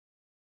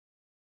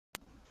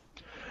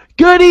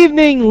Good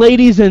evening,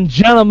 ladies and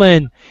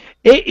gentlemen.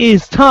 It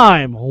is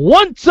time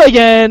once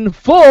again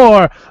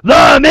for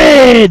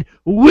the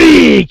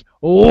Midweek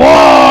War.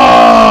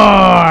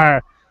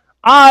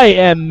 I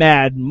am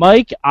Mad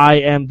Mike. I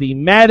am the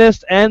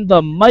maddest and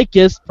the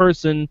Mikest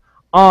person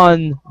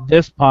on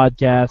this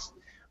podcast.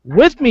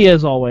 With me,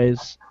 as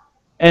always,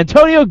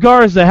 Antonio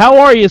Garza. How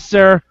are you,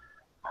 sir?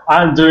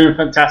 I'm doing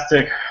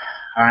fantastic.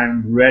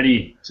 I'm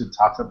ready to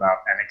talk about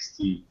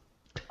NXT.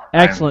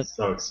 Excellent. I'm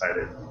so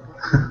excited.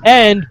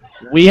 And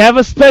we have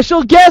a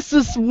special guest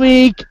this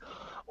week,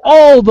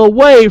 all the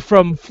way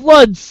from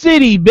Flood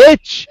City,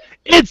 bitch.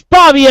 It's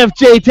Bobby F.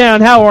 J. Town.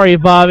 How are you,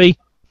 Bobby?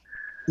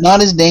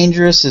 Not as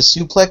dangerous as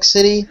Suplex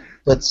City,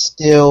 but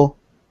still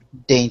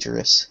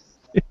dangerous.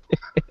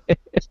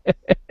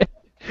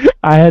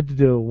 I had to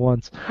do it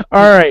once.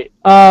 All right.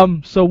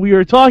 So we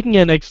are talking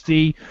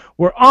NXT.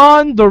 We're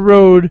on the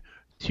road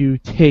to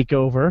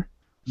TakeOver.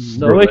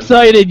 So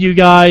excited, you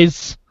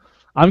guys.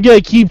 I'm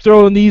going to keep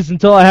throwing these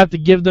until I have to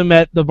give them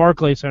at the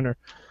Barclays Center.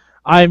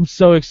 I'm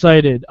so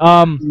excited.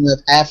 You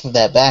have half of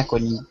that back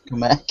when you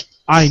come back.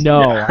 I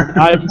know.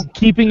 I'm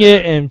keeping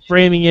it and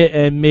framing it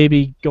and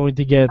maybe going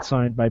to get it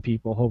signed by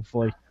people,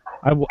 hopefully.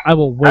 I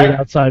will wait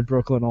outside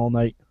Brooklyn all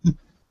night.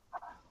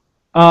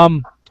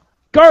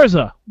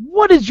 Garza,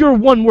 what is your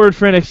one word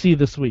for NXT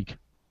this week?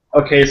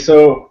 Okay,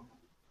 so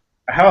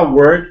I have a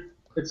word.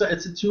 It's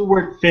a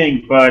two-word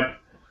thing, but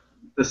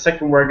the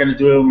second word I'm going to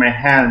do it with my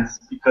hands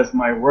because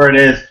my word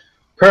is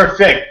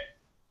perfect.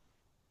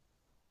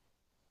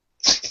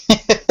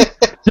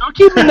 Don't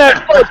keep in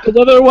that close, because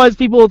otherwise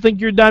people will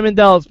think you're Diamond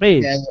Dallas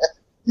Page.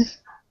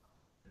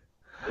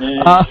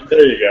 Yeah.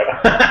 There you go.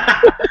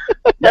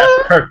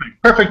 Yes, perfect.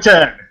 Perfect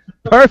 10.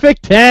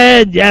 Perfect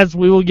 10. Yes,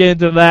 we will get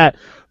into that.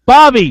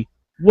 Bobby,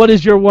 what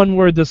is your one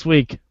word this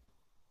week?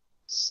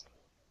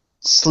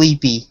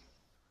 Sleepy.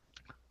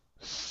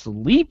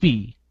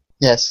 Sleepy?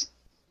 Yes.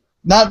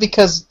 Not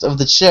because of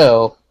the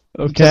show.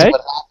 Okay. Because of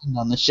what happened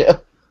on the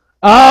show.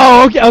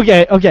 Oh,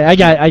 okay. I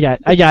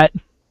got it.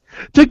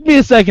 Took me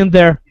a second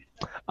there.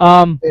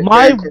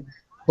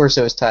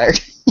 Corso is tired.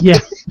 Yeah,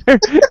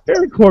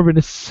 Baron Corbin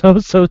is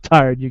so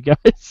tired, you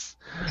guys.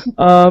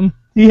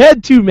 He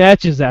had 2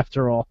 matches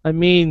after all. I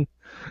mean,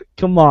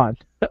 come on.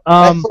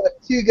 I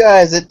fought 2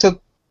 guys. It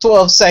took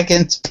 12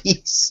 seconds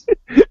piece.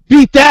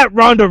 Beat that,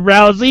 Ronda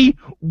Rousey.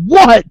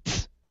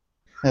 What?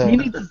 You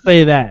need to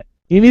say that.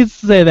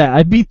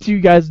 I beat 2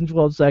 guys in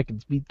 12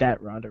 seconds. Beat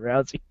that, Ronda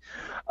Rousey.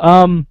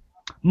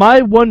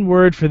 My one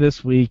word for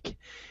this week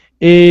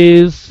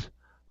is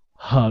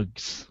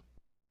hugs.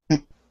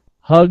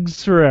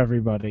 Hugs for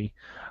everybody.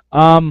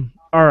 All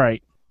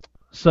right.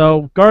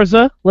 So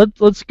Garza,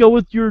 let's go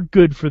with your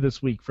good for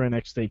this week for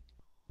NXT.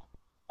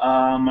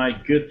 My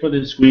good for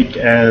this week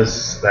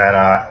is that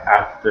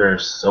after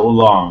so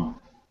long,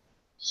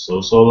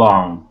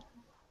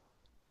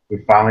 we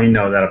finally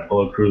know that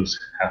Apollo Crews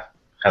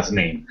has a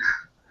name,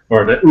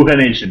 or the Uha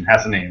Nation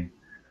has a name.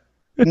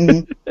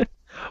 Mm-hmm.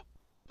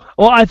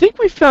 Well, I think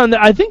we found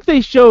that. I think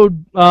they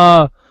showed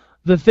the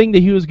thing that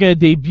he was going to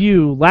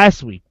debut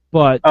last week,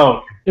 but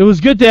it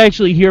was good to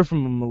actually hear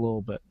from him a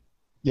little bit.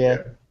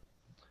 Yeah.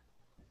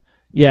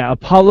 Yeah,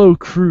 Apollo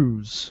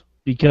Crews.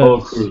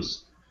 Apollo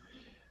Crews.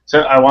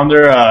 So I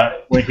wonder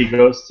when he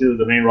goes to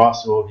the main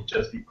roster, will he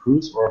just be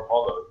Crews or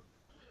Apollo?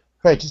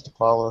 Probably just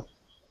Apollo.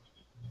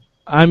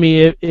 I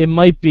mean, it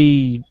might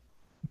be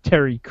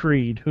Terry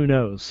Creed. Who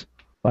knows?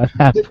 By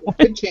that point.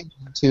 Could change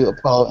it to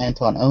Apollo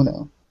Anton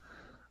Ono.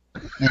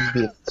 And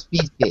be a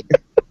speed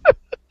skater.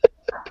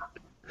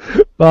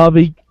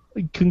 Bobby,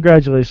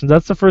 congratulations.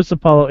 That's the first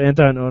Apollo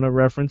Anton Ono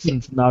reference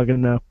since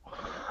Nagano.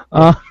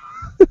 Oh,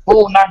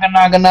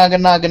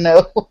 Naga,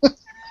 no.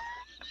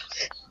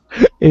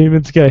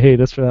 Eamon's gonna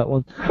hate us for that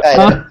one.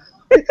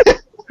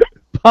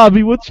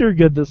 Bobby, what's your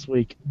good this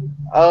week?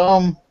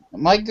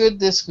 My good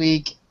this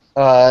week,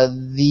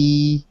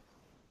 the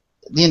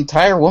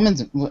entire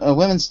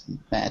women's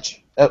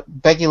match.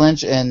 Becky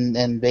Lynch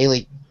and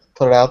Bayley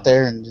put it out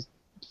there, and it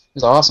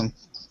was awesome.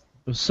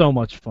 It was so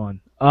much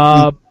fun.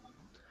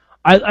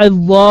 I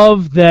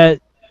love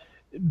that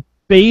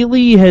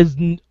Bayley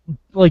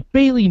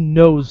Bayley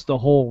knows the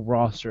whole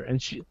roster,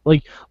 and she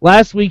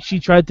last week she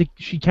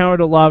countered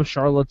a lot of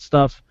Charlotte's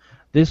stuff.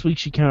 This week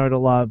she countered a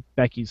lot of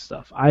Becky's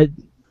stuff.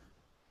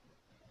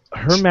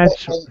 Her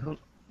match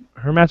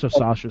with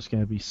Sasha is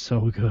gonna be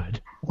so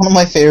good. One of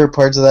my favorite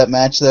parts of that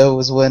match though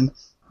was when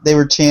they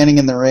were chanting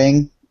in the ring,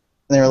 and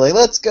they were like,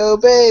 "Let's go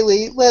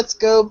Bayley, let's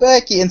go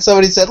Becky," and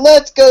somebody said,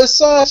 "Let's go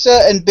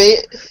Sasha," and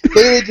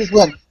Bayley just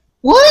went,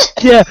 "What?"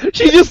 Yeah,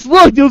 she just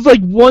looked. It was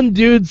like one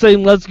dude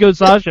saying, "Let's go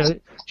Sasha."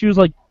 She was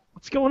like,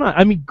 "What's going on?"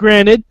 I mean,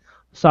 granted,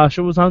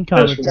 Sasha was on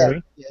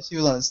commentary. Yeah, she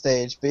was on the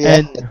stage, but yeah.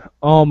 And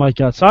oh my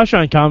God, Sasha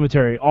on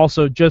commentary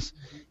also just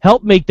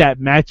helped make that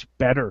match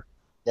better.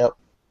 Yep.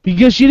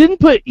 Because she didn't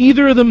put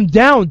either of them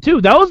down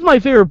too. That was my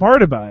favorite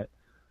part about it.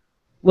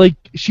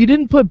 She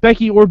didn't put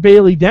Becky or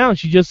Bayley down.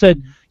 She just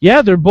said,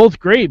 "Yeah, they're both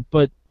great,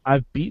 but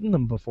I've beaten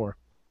them before."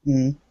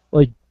 Mm-hmm.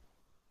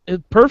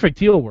 Perfect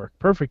heel work.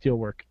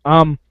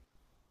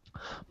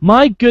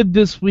 My good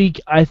this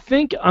week, I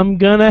think I'm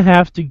gonna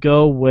have to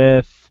go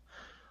with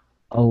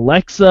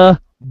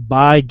Alexa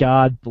by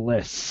God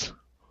Bliss.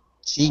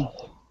 She.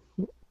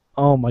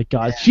 Oh my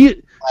God,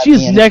 she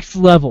is next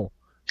level.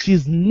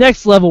 She's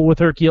next level with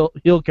her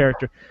heel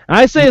character. And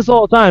I say this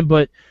all the time,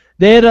 but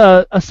they had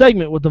a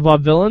segment with the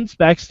Vaudevillains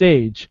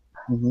backstage,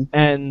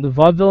 and the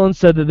Vaudevillains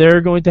said that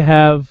they're going to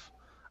have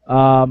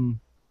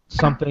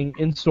something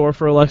in store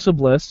for Alexa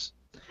Bliss.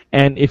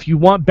 And if you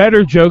want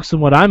better jokes than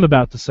what I'm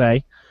about to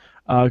say,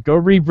 go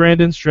read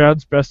Brandon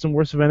Stroud's Best and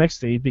Worst of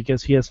NXT,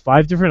 because he has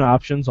 5 different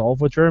options, all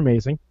of which are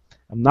amazing.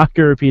 I'm not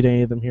going to repeat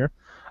any of them here.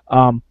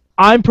 I'm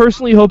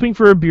personally hoping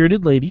for a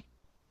bearded lady.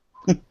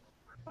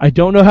 I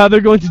don't know how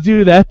they're going to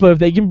do that, but if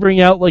they can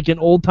bring out like an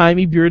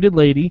old-timey bearded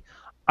lady,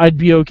 I'd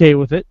be okay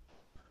with it.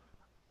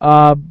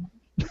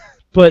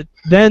 But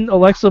then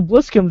Alexa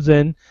Bliss comes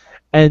in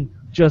and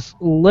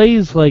just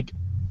lays like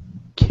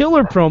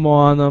killer promo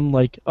on them,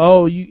 like,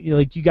 oh,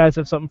 you guys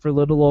have something for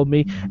little old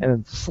me, and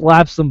then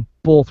slaps them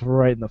both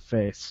right in the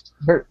face.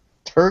 Her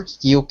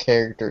heel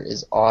character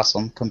is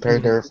awesome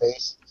compared to her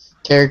face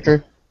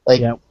character.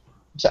 Like, yeah.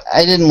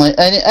 I didn't like.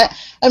 I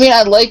mean,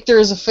 I liked her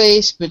as a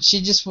face, but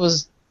she just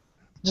was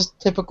just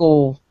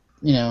typical.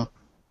 Just.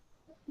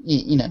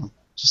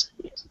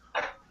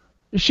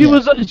 She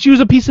was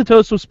a piece of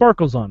toast with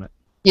sparkles on it.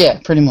 Yeah,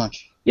 pretty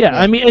much. Yeah,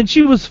 I mean, and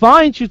she was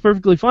fine. She was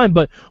perfectly fine.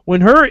 But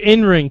when her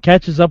in-ring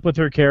catches up with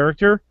her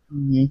character,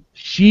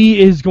 she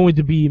is going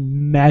to be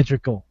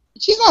magical.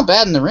 She's not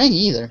bad in the ring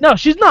either. No,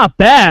 she's not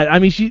bad. I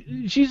mean,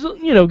 she's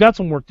got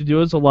some work to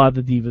do, as a lot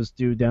of the divas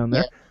do down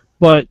there. Yeah.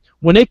 But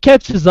when it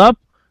catches up,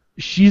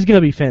 she's going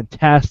to be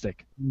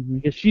fantastic.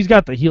 Because she's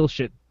got the heel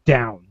shit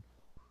down.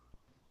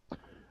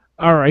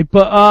 All right,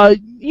 but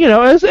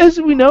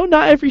as we know,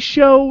 not every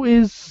show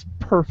is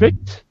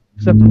perfect,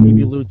 except for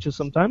maybe Lucha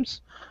sometimes.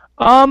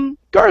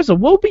 Garza,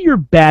 what would be your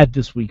bad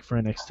this week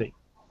for NXT?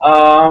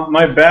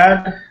 My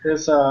bad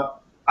is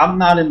I'm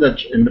not in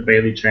the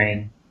Bayley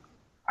train.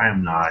 I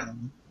am not.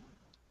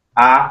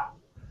 I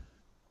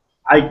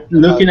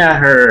looking at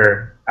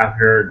her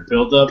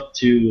build up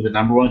to the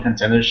number 1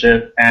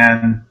 contendership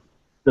and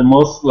the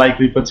most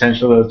likely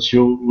potential that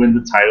she'll win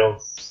the title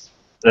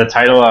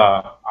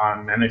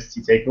on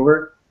NXT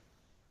Takeover.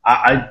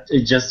 I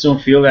just don't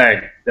feel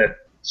like that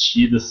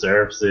she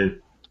deserves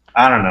it.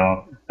 I don't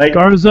know. Like,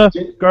 Garza,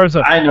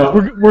 I know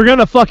we're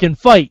gonna fucking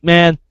fight,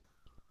 man.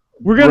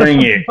 We're gonna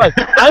bring it. Fight.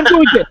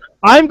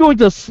 I'm going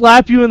to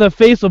slap you in the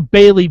face with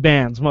Bayley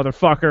bands,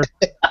 motherfucker.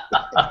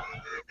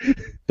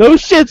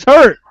 Those shits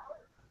hurt.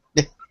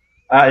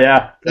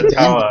 Yeah. That's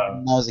how.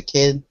 When I was a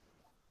kid.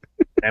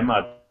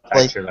 Emma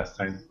attacked her last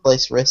time.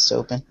 Place wrists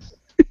open.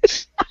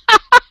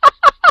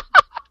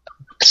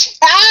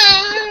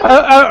 All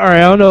right,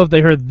 I don't know if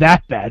they heard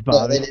that bad, Bobby.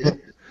 No, they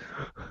didn't.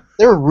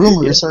 There were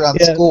rumors around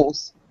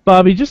schools.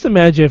 Bobby, just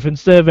imagine if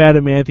instead of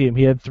adamantium,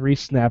 he had 3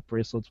 snap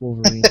bracelets,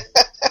 Wolverine.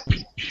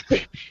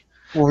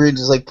 Wolverine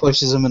just like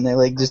pushes him and they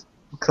like just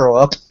curl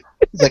up.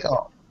 He's like,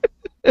 oh.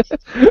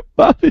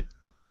 Bobby,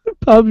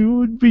 what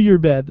would be your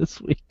bad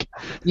this week?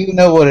 You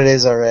know what it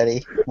is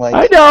already. Like,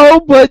 I know,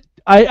 but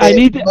I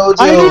need to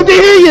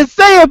hear you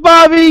say it,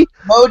 Bobby.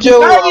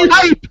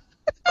 Mojo.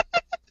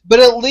 But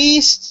at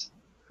least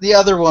the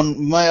other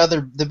one,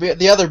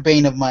 the other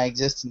bane of my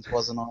existence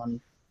wasn't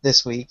on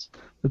this week.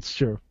 That's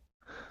true.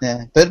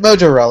 Yeah, but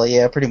Mojo Rawley,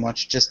 yeah, pretty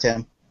much just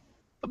him.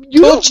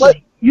 You don't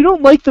like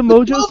the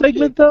Mojo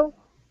segment though?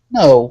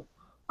 No,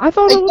 I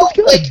thought it was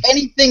good. I don't like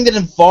anything that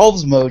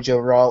involves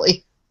Mojo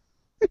Rawley.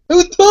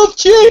 Who's tough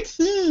chicks?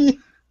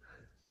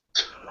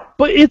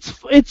 But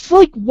it's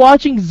like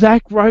watching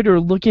Zack Ryder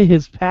look at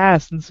his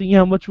past and seeing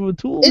how much of a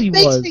tool he was.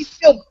 It makes me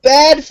feel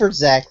bad for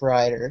Zack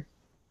Ryder.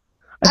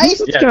 I think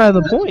that's kind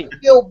of the point. I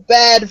feel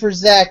bad for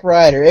Zack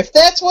Ryder. If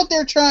that's what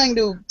they're trying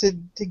to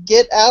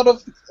get out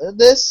of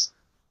this,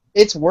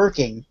 it's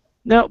working.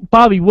 Now,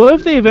 Bobby, what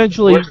if they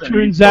eventually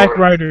turn Zack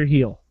Ryder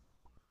heel?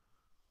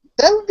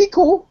 That would be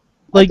cool.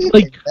 Like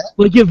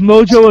if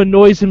Mojo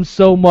annoys him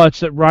so much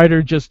that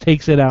Ryder just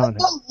takes it out on him. I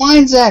don't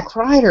mind Zack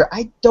Ryder.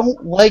 I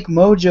don't like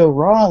Mojo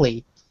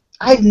Rawley.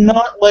 I've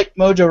not liked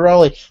Mojo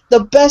Rawley.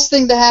 The best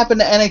thing to happen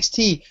to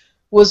NXT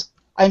was,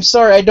 I'm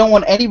sorry, I don't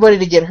want anybody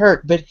to get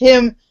hurt, but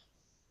him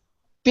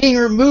being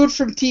removed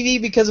from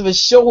TV because of his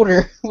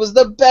shoulder was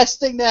the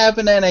best thing to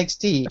happen to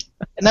NXT.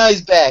 And now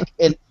he's back,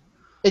 and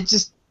it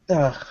just...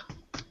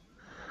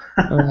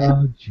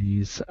 Oh,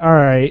 jeez. All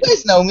right. You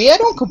guys know me. I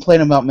don't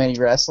complain about many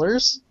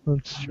wrestlers.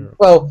 That's true.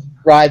 Well,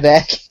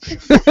 Ryback.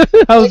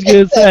 I was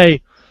going to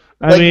say,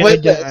 I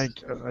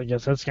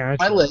guess that's kind of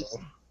my true. list.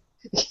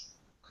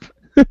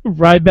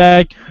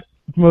 Ryback,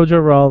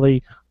 Mojo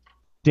Rawley,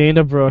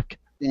 Dana Brooke,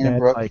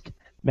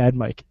 Mad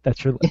Mike.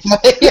 That's your list.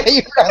 Yeah,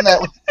 you're on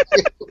that list.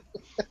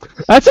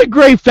 That's a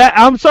great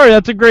I'm sorry,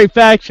 that's a great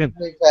faction.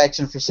 Great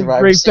faction for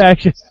Survivor. Great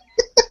faction.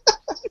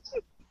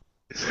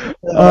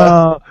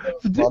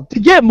 To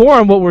get more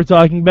on what we're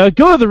talking about,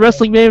 go to the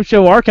Wrestling Mayhem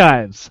Show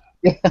archives.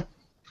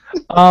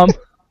 Yeah.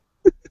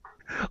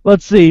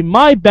 Let's see.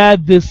 My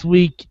bad this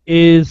week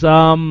is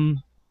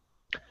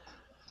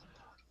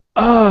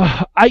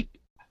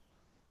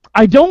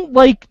I didn't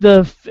like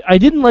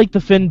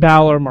the Finn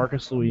Balor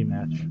Marcus Louis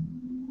match.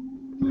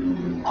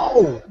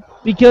 Oh,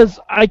 Because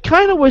I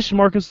kind of wish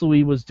Marcus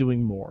Louis was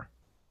doing more.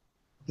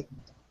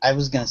 I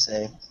was gonna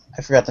say,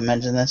 I forgot to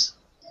mention this.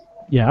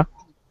 Yeah.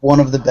 One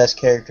of the best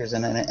characters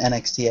in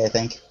NXT, I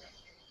think.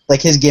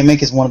 Like, his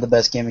gimmick is one of the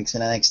best gimmicks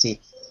in NXT.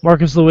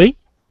 Marcus Louis?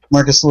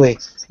 Marcus Louis.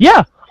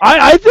 Yeah.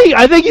 I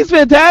think he's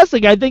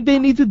fantastic. I think they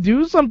need to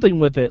do something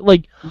with it.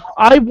 Like,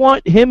 I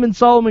want him and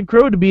Solomon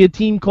Crow to be a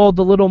team called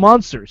the Little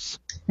Monsters.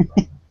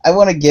 I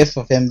want a gif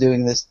of him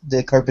doing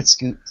the carpet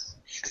scoot.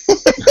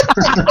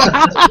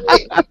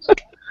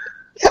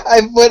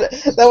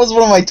 That was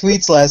one of my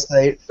tweets last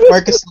night.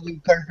 Marcus Louis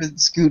carpet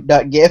scoot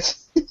 .gif.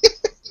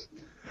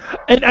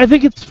 And I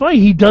think it's funny.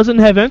 He doesn't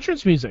have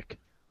entrance music.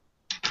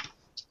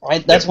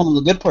 Right, that's one of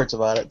the good parts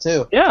about it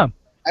too. Yeah.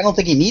 I don't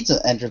think he needs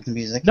entrance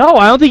music. No,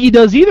 I don't think he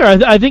does either.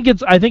 I think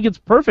it's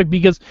perfect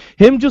because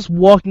him just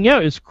walking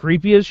out is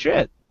creepy as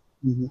shit.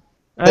 Mm-hmm.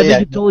 I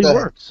think it totally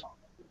works.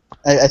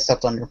 I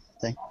stepped on your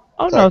thing.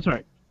 Oh, Sorry. no, it's all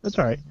right. That's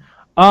all right.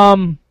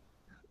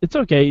 It's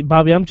okay,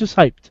 Bobby. I'm just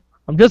hyped.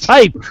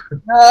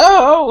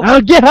 No. I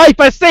don't get hype.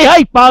 I stay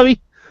hyped,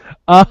 Bobby.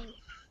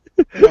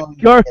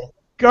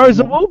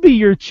 Garza, what will be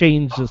your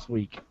change this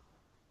week?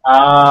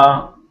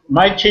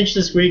 My change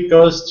this week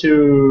goes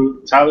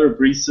to Tyler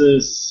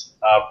Breeze's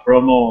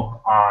promo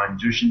on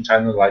Jushin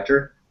China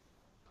Lighter.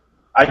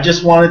 I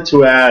just wanted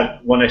to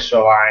add one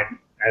extra line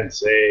and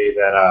say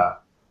that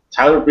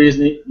Tyler Breeze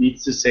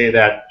needs to say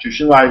that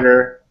Jushin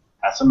Lighter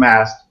has a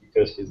mask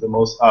because he's the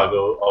most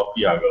uggo of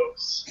the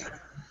uggos.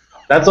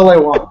 That's all I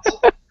want.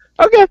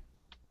 Okay.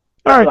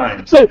 All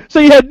right. So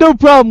you had no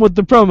problem with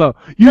the promo.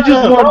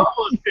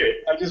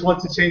 I just want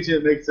to change it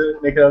and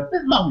make it a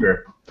bit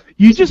longer.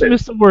 You just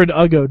missed the word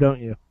uggo,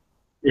 don't you?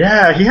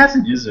 Yeah, he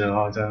hasn't used it in a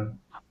long time.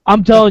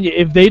 I'm telling you,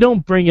 if they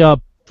don't bring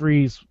up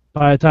Breeze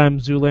by the time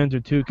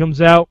Zoolander 2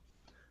 comes out,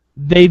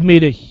 they've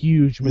made a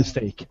huge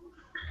mistake.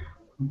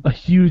 A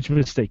huge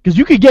mistake. Because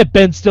you could get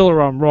Ben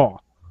Stiller on Raw.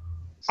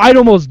 I'd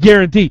almost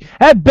guarantee.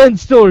 Have Ben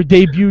Stiller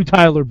debut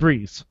Tyler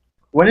Breeze.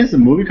 When is the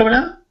movie coming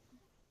out?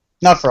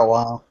 Not for a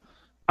while.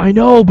 I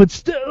know, but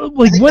still,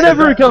 like,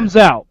 whenever it comes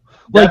out.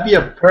 That'd be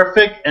a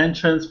perfect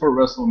entrance for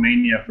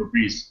WrestleMania for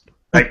Breeze.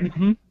 Like,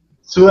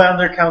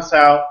 Zoolander comes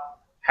out,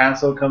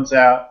 Hansel comes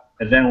out,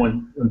 and then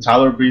when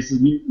Tyler Breeze's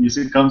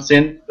music comes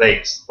in,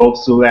 like,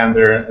 both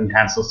Zoolander and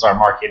Hansel start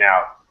marking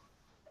out.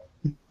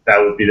 That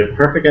would be the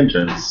perfect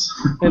entrance.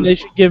 And they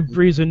should give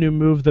Breeze a new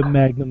move, the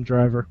Magnum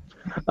Driver.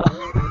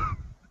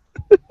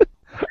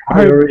 All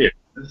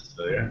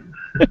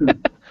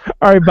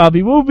right,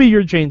 Bobby, what will be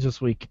your change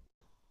this week?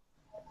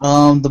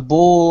 The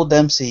Bull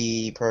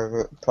Dempsey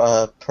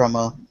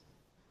promo.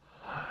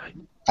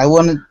 I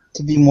want it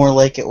to be more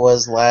like it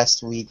was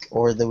last week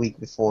or the week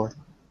before.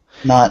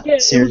 Not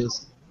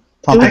serious.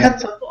 I got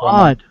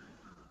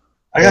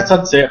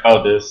something to say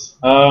about this.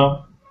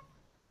 I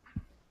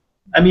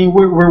mean,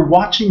 we're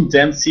watching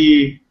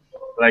Dempsey,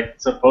 like,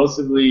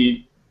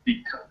 supposedly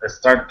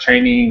start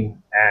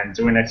training and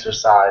doing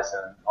exercise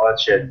and all that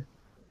shit.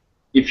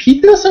 If he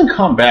doesn't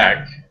come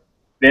back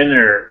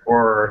thinner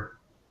or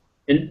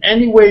in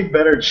any way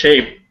better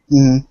shape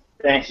than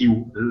he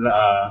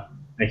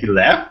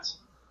left,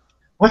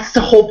 what's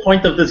the whole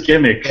point of this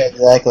gimmick? Yeah,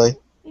 exactly.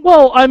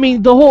 Well, I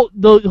mean, the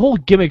whole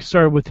gimmick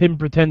started with him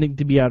pretending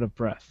to be out of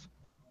breath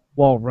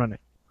while running.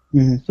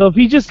 Mm-hmm. So if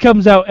he just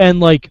comes out and,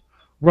 like,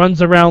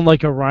 runs around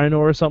like a rhino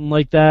or something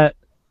like that,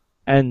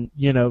 and,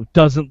 you know,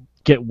 doesn't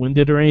get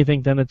winded or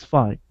anything, then it's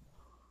fine.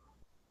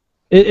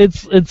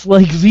 It's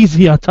like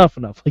ZZ on Tough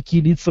Enough. Like,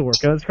 he needs to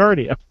work on his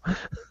cardio.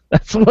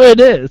 That's what it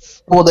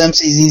is. Bull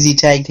Dempsey's easy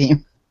tag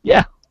team.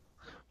 Yeah.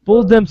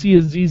 Bull Dempsey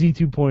is ZZ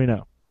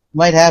 2.0.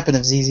 Might happen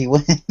if ZZ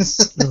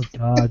wins. Oh,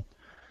 God.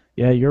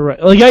 Yeah, you're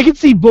right. Like, I could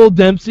see Bull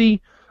Dempsey.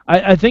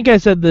 I think I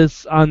said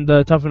this on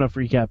the Tough Enough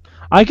recap.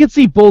 I could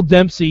see Bull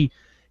Dempsey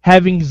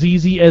having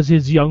ZZ as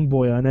his young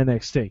boy on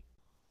NXT.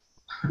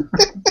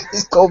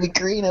 It's Colby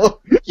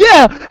Carino.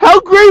 Yeah, how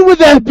great would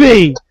that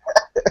be?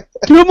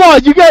 Come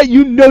on, you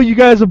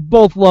guys will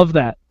both love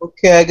that.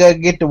 Okay, I gotta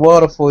get the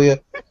water for you.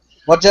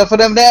 Watch out for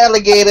them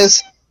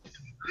alligators.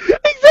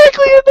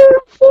 Exactly, and they're in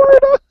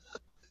Florida.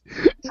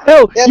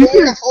 Hell, Yeah, you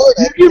they're in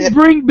Florida. can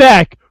bring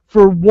back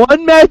for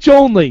one match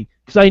only,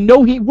 because I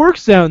know he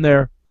works down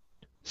there,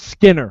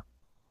 Skinner.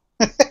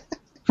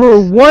 For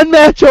one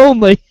match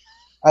only.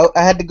 I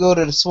had to go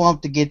to the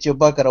swamp to get you a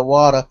bucket of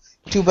water.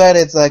 Too bad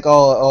it's like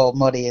all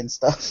muddy and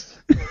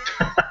stuff.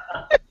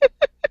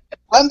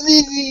 I'm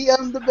ZZ,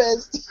 I'm the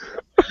best.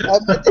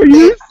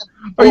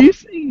 Are you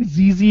saying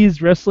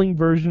ZZ's wrestling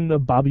version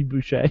of Bobby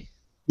Boucher?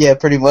 Yeah,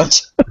 pretty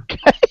much.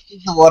 Okay.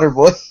 He's the water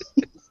boy.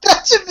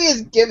 That should be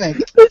his gimmick.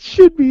 That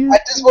should be I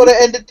just want to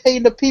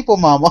entertain the people,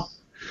 mama.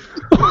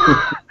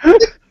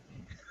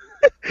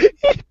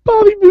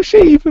 Bobby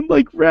Boucher even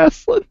like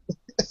wrestling.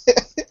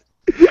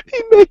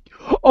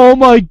 Oh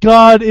my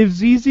God! If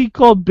ZZ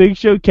called Big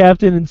Show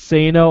Captain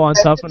Insano on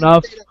Tough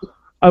Enough,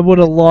 I would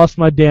have lost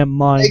my damn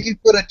mind. Thank you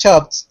for the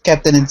chops,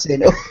 Captain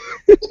Insano.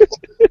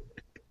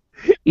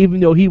 even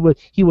though he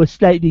was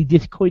slightly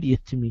discourteous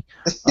to me.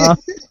 All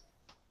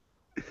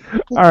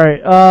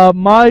right.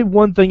 My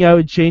one thing I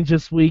would change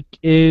this week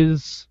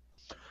is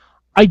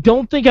I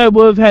don't think I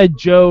would have had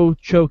Joe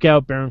choke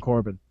out Baron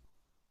Corbin.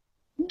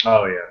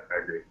 Oh yeah,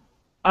 I agree.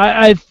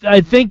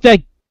 I think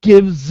that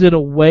gives it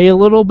away a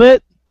little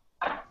bit.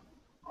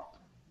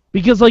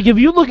 Because, like, if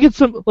you look at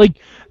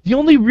the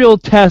only real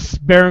tests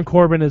Baron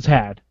Corbin has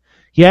had,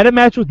 he had a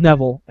match with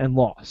Neville and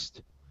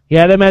lost. He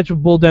had a match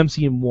with Bull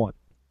Dempsey and won.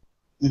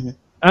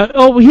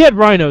 Mm-hmm. He had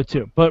Rhino,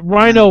 too. But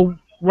Rhino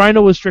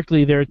was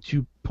strictly there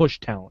to push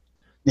talent,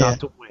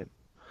 not to win.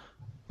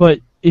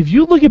 But if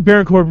you look at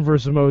Baron Corbin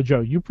versus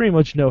Mojo, you pretty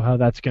much know how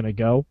that's going to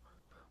go.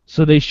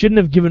 So they shouldn't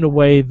have given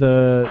away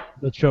the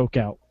choke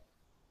out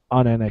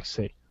on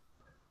NXT.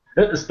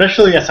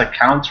 Especially as a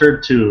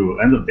counter to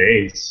End of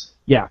Days.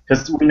 Yeah.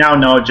 Because we now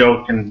know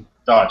Joe can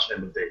dodge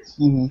End of Days.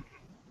 Mm-hmm.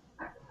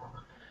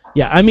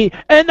 Yeah, I mean,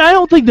 and I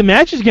don't think the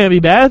match is going to be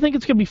bad. I think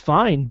it's going to be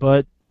fine,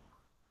 but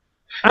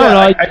I don't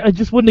know. I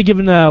just wouldn't have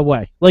given that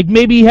away. Like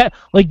maybe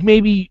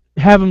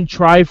have him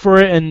try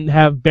for it and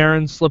have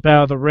Baron slip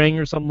out of the ring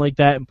or something like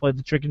that and play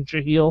the chicken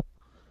shit heel.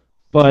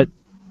 But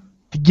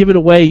to give it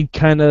away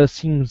kind of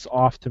seems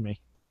off to me.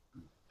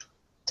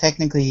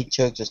 Technically, he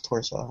choked his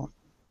torso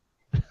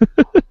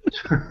out.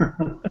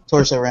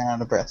 Torso ran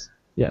out of breath.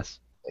 Yes.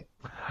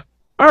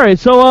 All right.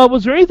 So,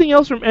 was there anything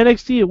else from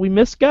NXT that we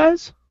missed,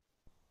 guys?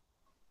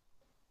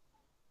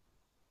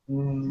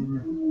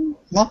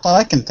 Not that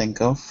I can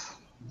think of.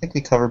 I think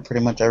we covered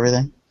pretty much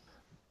everything.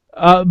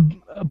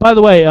 By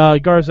the way,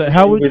 Garza,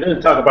 we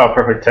didn't talk about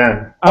Perfect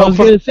 10. I was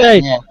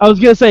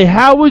gonna say,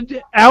 how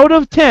would out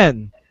of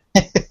 10,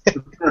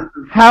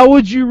 how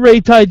would you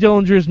rate Ty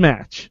Dillinger's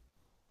match?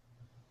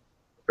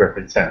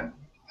 Perfect 10.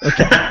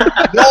 Okay.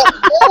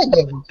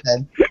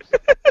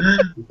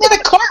 Did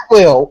a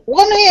cartwheel,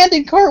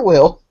 one-handed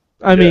cartwheel.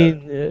 I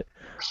mean, it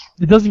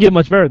doesn't get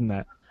much better than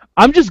that.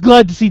 I'm just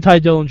glad to see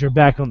Ty Dillinger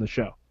back on the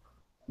show.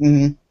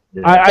 Mm-hmm.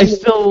 Yeah.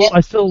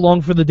 I still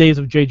long for the days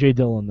of J.J.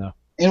 Dillon, though.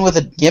 And with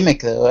a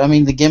gimmick, though. I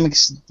mean, the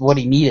gimmick's what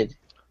he needed.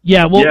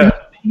 Yeah, well,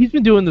 he's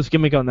been doing this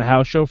gimmick on the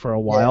house show for a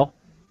while.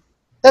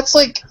 That's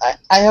like,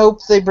 I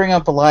hope they bring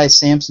up Elias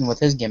Sampson with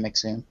his gimmick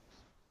soon.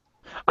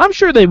 I'm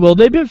sure they will.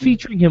 They've been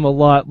featuring him a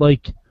lot,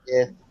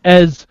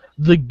 as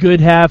the good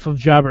half of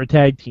jobber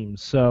tag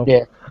teams. So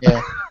yeah.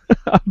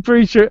 I'm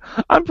pretty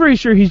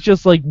sure he's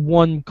just like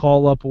one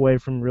call up away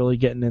from really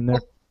getting in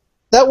there.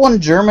 That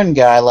one German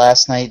guy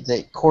last night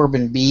that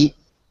Corbin beat,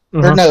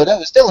 or no, that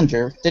was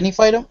Dillinger. Didn't he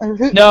fight him? Or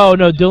who? No,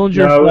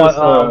 Dillinger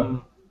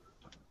fought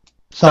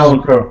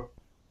Solomon Crow.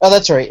 Oh,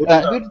 that's right.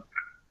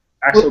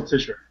 Axel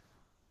Tischer.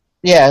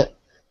 Yeah.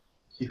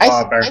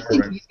 I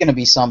think he's going to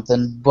be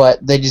something,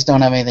 but they just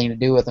don't have anything to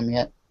do with him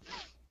yet.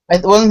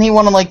 Wasn't he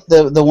one of like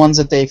the ones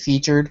that they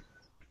featured?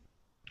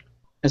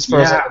 As far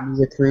as like, a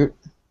recruit?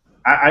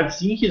 I've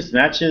seen his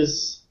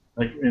matches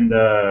like in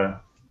the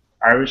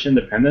Irish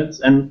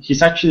Independence, and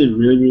he's actually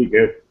really, really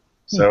good.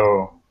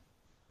 So,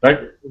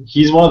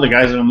 he's one of the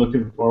guys that I'm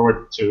looking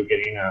forward to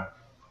getting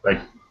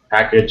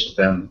packaged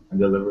and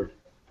delivered.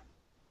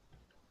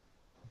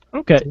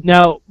 Okay,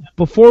 now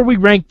before we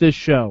rank this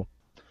show,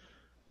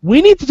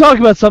 we need to talk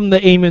about something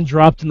that Eamon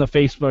dropped in the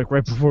Facebook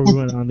right before we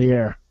went on the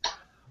air.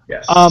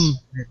 Yes.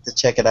 To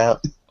check it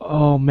out.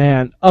 Oh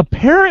man!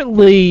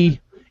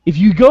 Apparently, if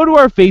you go to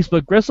our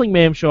Facebook, Wrestling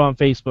Mayhem Show on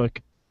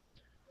Facebook,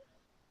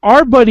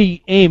 our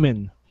buddy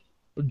Eamon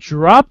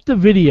dropped a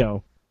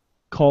video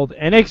called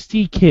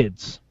NXT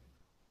Kids.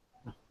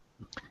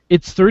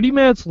 It's 30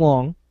 minutes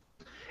long.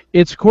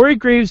 It's Corey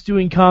Graves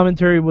doing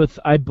commentary with,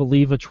 I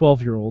believe, a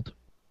 12-year-old.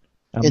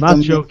 I'm not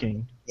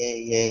joking.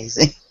 Yeah.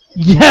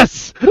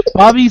 Yes,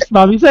 Bobby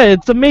said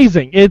it's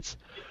amazing. It's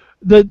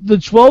the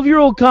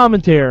 12-year-old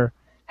commentator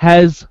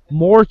has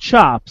more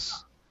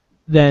chops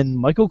than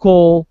Michael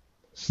Cole,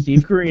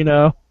 Steve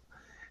Corino,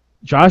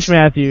 Josh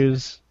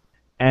Matthews,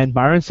 and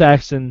Byron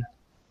Saxton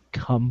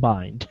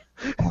combined.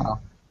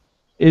 Wow.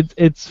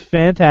 It's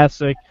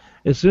fantastic.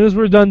 As soon as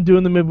we're done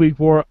doing the midweek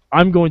war,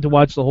 I'm going to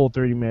watch the whole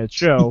 30-minute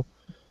show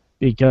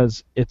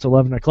because it's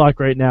 11 o'clock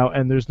right now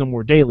and there's no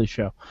more daily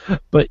show.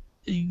 But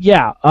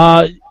yeah,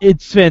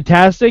 it's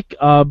fantastic.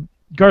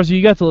 Garza,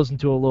 you got to listen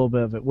to a little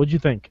bit of it. What'd you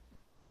think?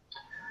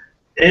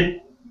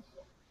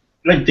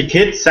 The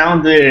kid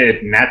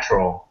sounded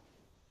natural.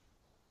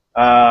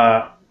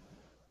 I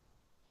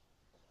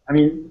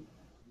mean,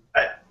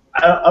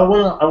 I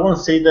want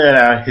to say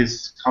that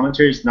his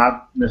commentary is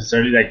not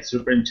necessarily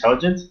super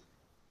intelligent,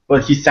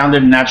 but he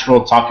sounded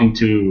natural talking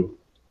to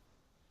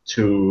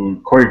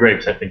Corey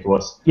Graves, I think it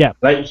was. Yeah.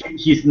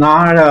 He's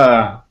not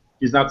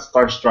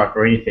starstruck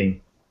or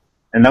anything,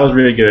 and that was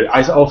really good.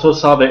 I also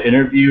saw the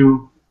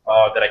interview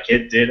that a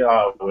kid did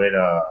with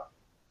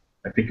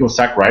I think it was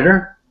Zack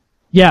Ryder.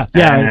 Yeah, I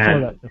saw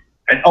that.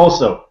 And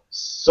also,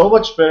 so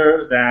much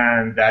better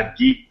than that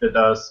geek that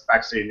does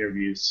backstage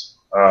interviews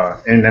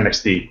in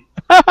NXT.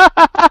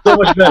 So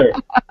much better.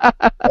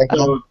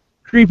 So,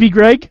 Creepy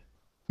Greg?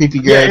 Creepy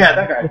Greg. Yeah,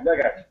 that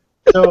guy.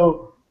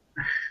 So,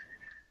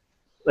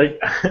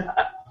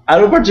 I I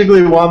don't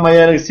particularly want my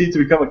NXT to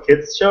become a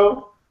kids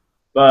show,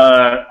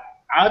 but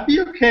I'd be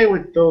okay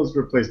with those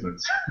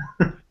replacements.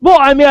 Well,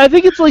 I mean, I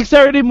think it's like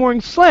Saturday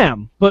Morning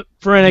Slam, but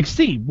for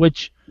NXT,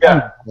 which,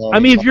 Yeah. I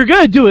mean, if you're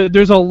going to do it,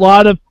 there's a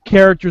lot of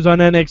characters on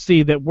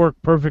NXT that work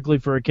perfectly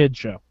for a kid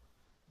show.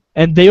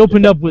 And they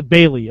opened up with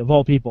Bayley, of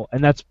all people,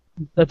 and that's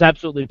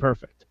absolutely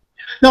perfect.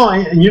 No,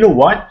 and you know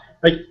what?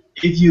 Like,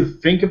 if you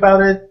think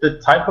about it, the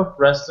type of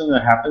wrestling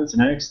that happens in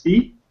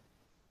NXT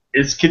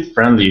is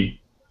kid-friendly.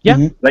 Yeah.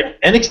 Mhm. Like,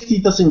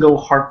 NXT doesn't go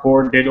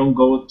hardcore. They don't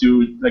go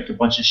do, like, a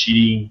bunch of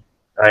cheating.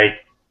 Like,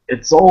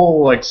 it's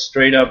all, like,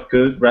 straight-up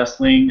good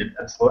wrestling.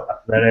 It's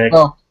athletic,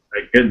 Oh.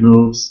 like, good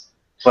moves,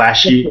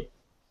 flashy.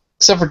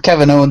 Except for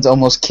Kevin Owens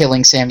almost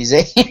killing Sami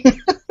Zayn.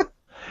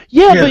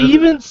 Yeah, Yeah, but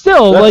even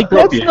still, that's like,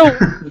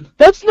 appropriate.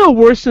 that's no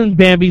worse than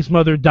Bambi's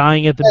mother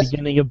dying at the Yes.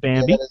 beginning of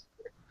Bambi.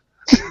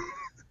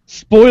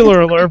 Spoiler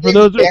alert for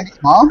those. Bambi's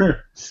mom?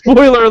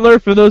 Spoiler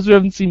alert for those who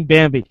haven't seen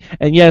Bambi.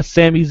 And yes,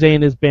 Sami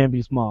Zayn is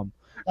Bambi's mom.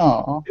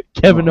 Oh.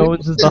 Kevin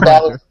Owens is the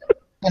hunter.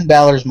 And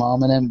Balor's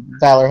mom, and then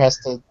Balor has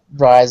to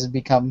rise and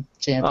become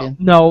champion.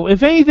 No,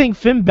 if anything,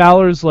 Finn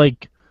Balor's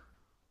like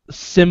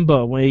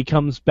Simba when he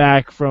comes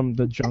back from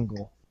the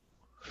jungle.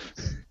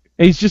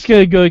 He's just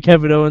gonna go to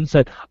Kevin Owens and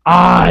said,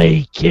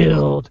 "I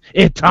killed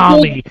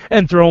Itami,"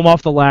 and throw him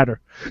off the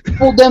ladder.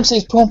 Bull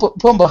Dempsey's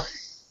Pumbaa.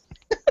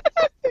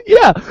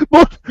 Yeah,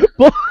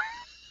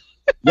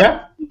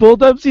 Yeah. Bull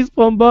Dempsey's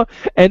Pumbaa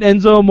and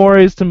Enzo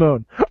Amore's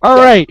Timon. All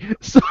right,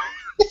 so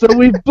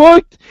we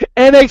booked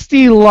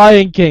NXT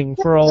Lion King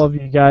for all of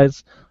you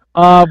guys.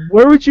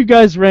 Where would you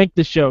guys rank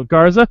the show,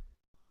 Garza?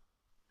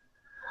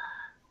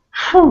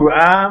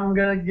 I'm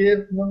going to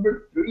give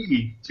number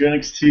 3 to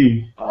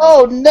NXT.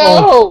 Oh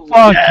no!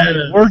 Fuck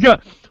Yes. you.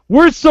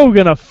 We're so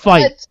gonna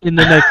fight in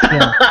the next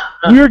show.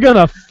 We're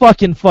gonna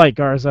fucking fight,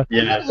 Garza.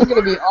 Yeah. We're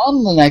gonna be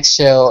on the next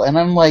show, and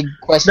I'm like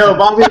questioning. No,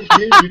 Bobby,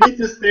 you need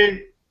to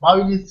stay.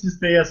 Bobby needs to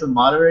stay as a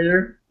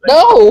moderator. Like,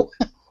 No!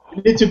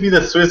 You need to be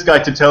the Swiss guy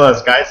to tell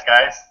us, guys,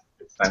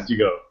 it's time to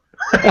go.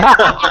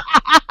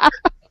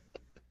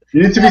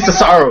 You need to be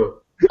Cesaro.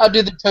 I'll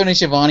do the Tony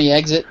Schiavone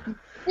exit.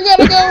 We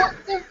gotta go.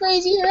 They're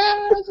crazy.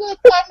 It's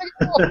time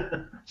to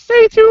go.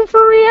 Stay tuned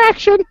for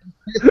reaction.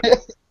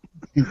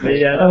 But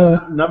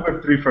yeah,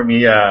 number 3 for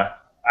me. I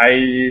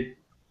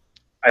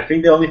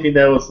think the only thing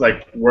that was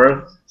like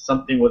worth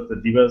something was the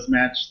Divas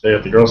match, the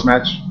girls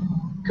match,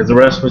 because the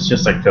rest was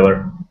just like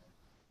filler.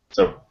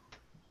 So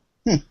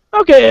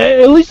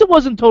Okay, at least it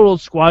wasn't total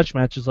squash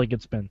matches like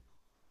it's been.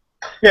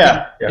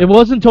 yeah. It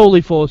wasn't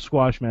totally full of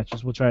squash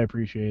matches, which I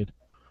appreciated.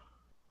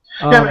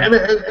 Yeah, I mean,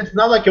 it's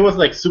not like it was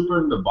like super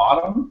in the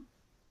bottom,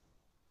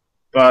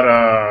 but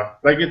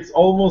like it's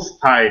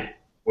almost tied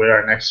with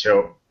our next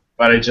show.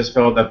 But I just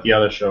felt that the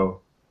other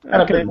show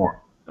had a bit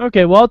more.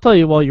 Okay, well I'll tell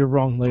you while you're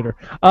wrong later.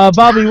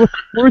 Bobby,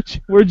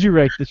 where'd you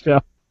rank the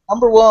show?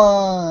 Number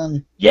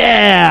 1.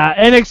 Yeah,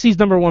 NXT's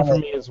number 1 for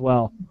me as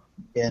well.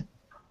 Yeah.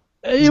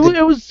 It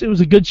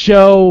was a good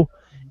show,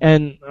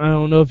 and I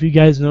don't know if you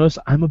guys noticed,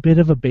 I'm a bit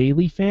of a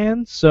Bayley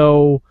fan,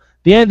 so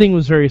the ending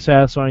was very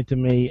satisfying to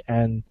me,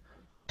 and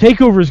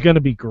TakeOver is going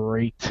to be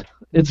great.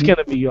 It's going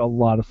to be a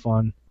lot of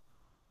fun.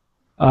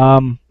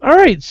 All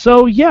right,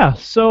 so yeah,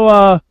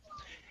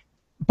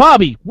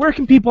 Bobby, where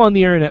can people on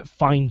the internet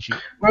find you?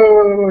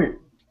 Wait.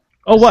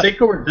 Oh, what?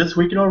 TakeOver this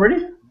weekend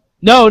already?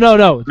 No. No,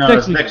 Next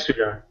it's week. next week.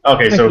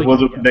 Okay, Next so week, we'll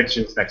do yeah.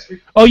 predictions next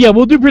week. Oh yeah,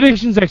 we'll do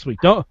predictions next week.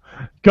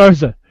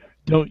 Garza,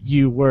 don't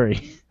you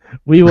worry.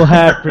 We will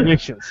have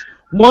predictions.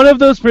 One of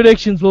those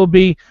predictions will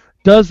be,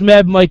 does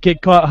Mad Mike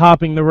get caught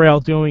hopping the rail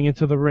going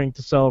into the ring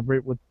to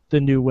celebrate with the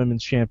new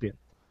women's champion?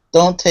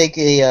 Don't take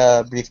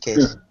a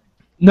briefcase.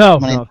 No,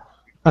 Money. no.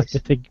 I have to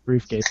take a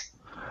briefcase.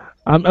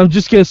 I'm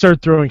just going to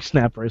start throwing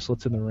snap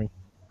bracelets in the ring.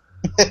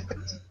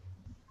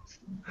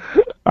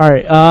 All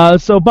right,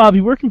 so Bobby,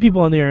 where can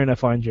people on the internet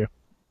find you? You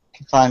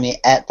can find me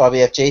at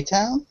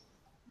BobbyFJTown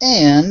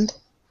and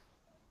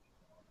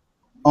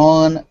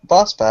on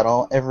Boss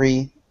Battle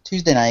every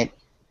Tuesday night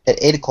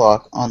at 8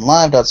 o'clock on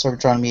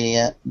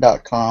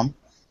live.sorgatronmedia.com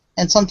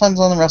and sometimes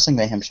on the Wrestling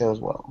Mayhem show as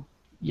well.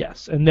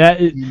 Yes, and that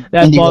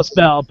Indie Boss Wrestling.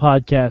 Battle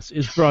podcast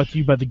is brought to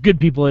you by the good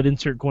people at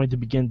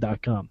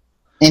InsertGoingToBegin.com.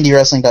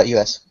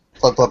 IndieWrestling.us.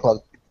 Plug.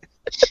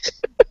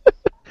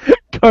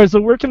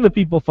 Garza, where can the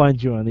people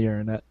find you on the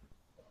internet?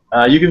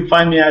 You can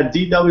find me at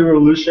DW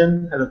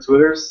Revolution at the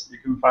Twitters. You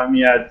can find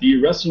me at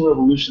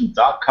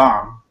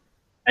TheWrestlingRevolution.com.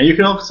 And you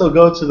can also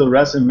go to the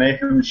Wrestling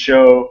Mayhem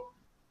Show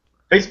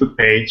Facebook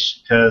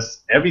page,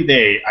 because every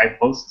day I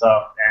post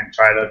stuff and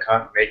try to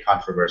make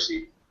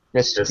controversy.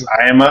 Yes, Because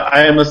I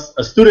am a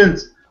student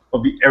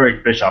of the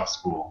Eric Bischoff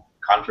School.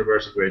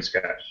 Controversy creates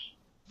cash.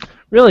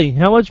 Really?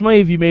 How much money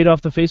have you made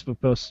off the Facebook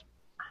posts?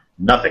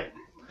 Nothing.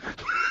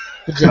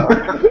 good job.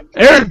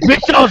 Eric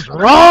Bischoff's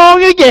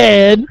wrong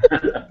again!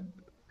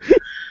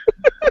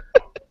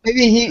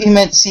 Maybe he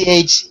meant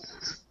C-A-C-H-E,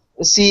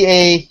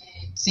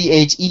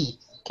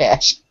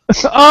 cash.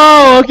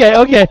 Oh,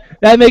 okay.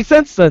 That makes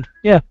sense then.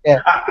 Yeah.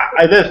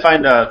 I did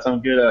find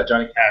some good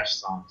Johnny Cash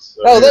songs.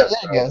 So There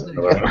you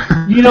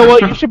go. You know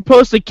what? You should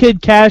post a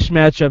Kid Cash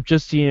matchup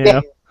just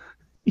to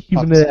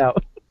even it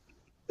out.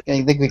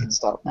 I think we can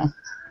stop now.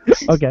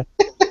 Okay.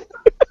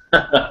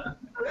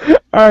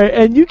 All right,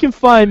 and you can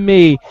find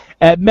me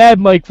at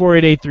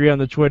MadMike4883 on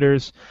the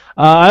Twitters.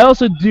 I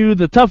also do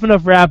the Tough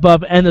Enough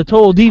wrap-up and the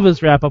Total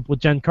Divas wrap-up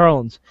with Jen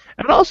Carlins.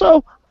 And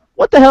also,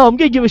 what the hell, I'm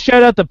going to give a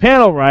shout-out to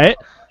Panel Riot,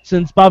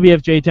 since Bobby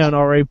F. J-Town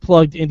already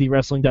plugged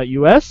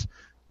IndieWrestling.us.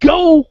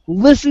 Go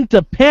listen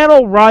to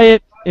Panel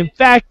Riot. In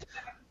fact,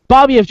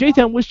 Bobby F.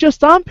 J-Town was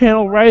just on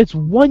Panel Riot's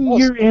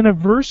one-year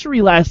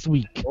anniversary last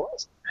week.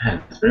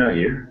 It's been a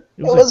year.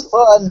 It was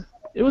fun.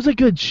 It was a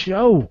good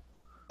show.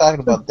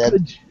 Talking about that.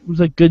 It was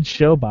a good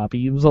show,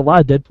 Bobby. It was a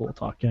lot of Deadpool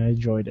talk, and I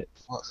enjoyed it.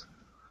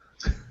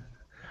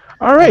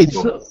 All right,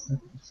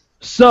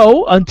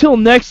 so until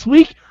next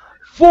week,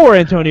 for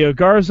Antonio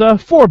Garza,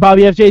 for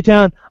Bobby F.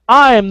 J-Town,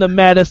 I am the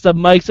maddest of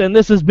mics, and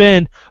this has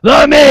been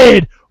the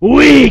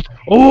Midweek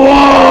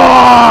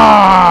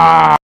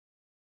War!